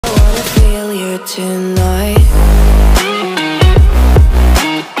here tonight.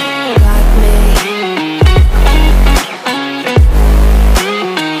 Got me.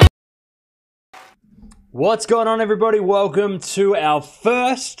 What's going on, everybody? Welcome to our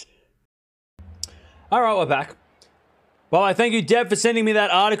first... Alright, we're back. Well, I thank you, Deb, for sending me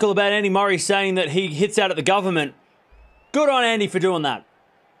that article about Andy Murray saying that he hits out at the government. Good on Andy for doing that.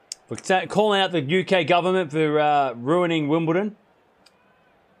 For calling out the UK government for ruining Wimbledon.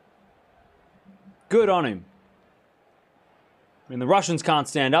 Good on him. I mean, the Russians can't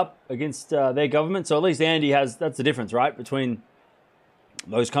stand up against their government, so at least Andy has... That's the difference, right, between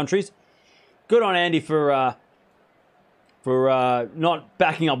those countries. Good on Andy for not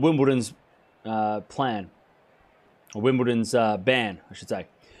backing up Wimbledon's plan. Or Wimbledon's ban, I should say.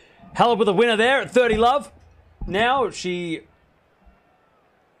 Halep with a winner there at 30 love. Now she...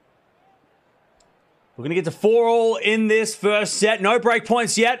 We're going to get to 4-all in this first set. No break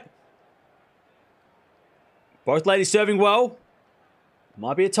points yet. Both ladies serving well.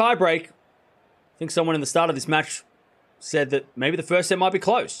 Might be a tie break. I think someone in the start of this match said that maybe the first set might be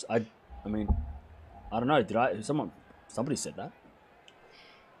close. I mean, I don't know. Did I? Somebody said that.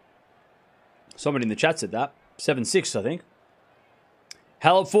 Somebody in the chat said that. 7-6, I think.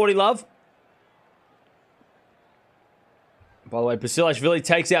 Halep 40 love. By the way, Basilashvili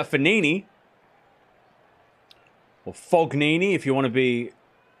takes out Fognini. Or Fognini, if you want to be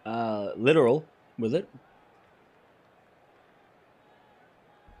literal with it.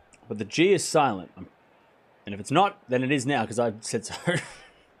 But the G is silent. And if it's not, then it is now, because I said so.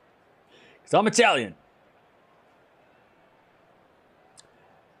 Because I'm Italian.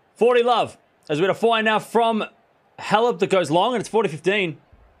 40 love. As we get a fine now from Halep that goes long, and it's 40-15.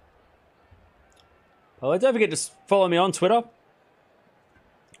 Well, don't forget to follow me on Twitter.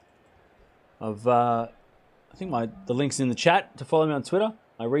 I think the link's in the chat to follow me on Twitter.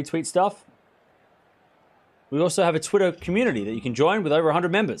 I retweet stuff. We also have a Twitter community that you can join with over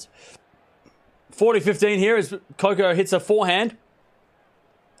 100 members. 40-15 here as Coco hits a forehand.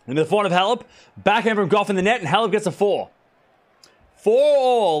 Into the forehand of Halep. Backhand from Goff in the net, and Halep gets a 4.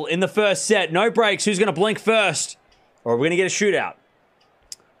 4-all in the first set. No breaks. Who's going to blink first? Or are we going to get a shootout?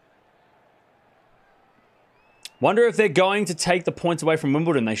 Wonder if they're going to take the points away from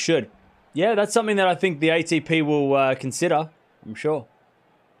Wimbledon. They should. Yeah, that's something that I think the ATP will consider. I'm sure.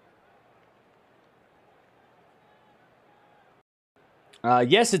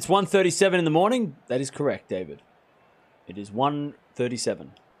 Yes, it's 1:37 in the morning. That is correct, David. It is 1:37.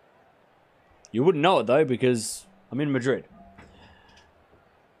 You wouldn't know it, though, because I'm in Madrid.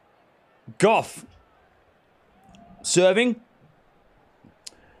 Goff serving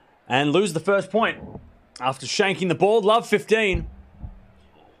and lose the first point after shanking the ball. Love 15.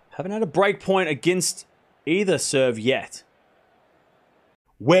 Haven't had a break point against either serve yet.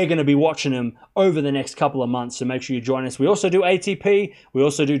 We're going to be watching them over the next couple of months, so make sure you join us. We also do ATP. We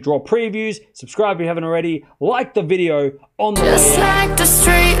also do draw previews. Subscribe if you haven't already. Like the video on the way out. Just like the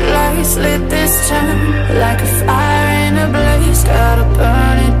street lights lit this town, like a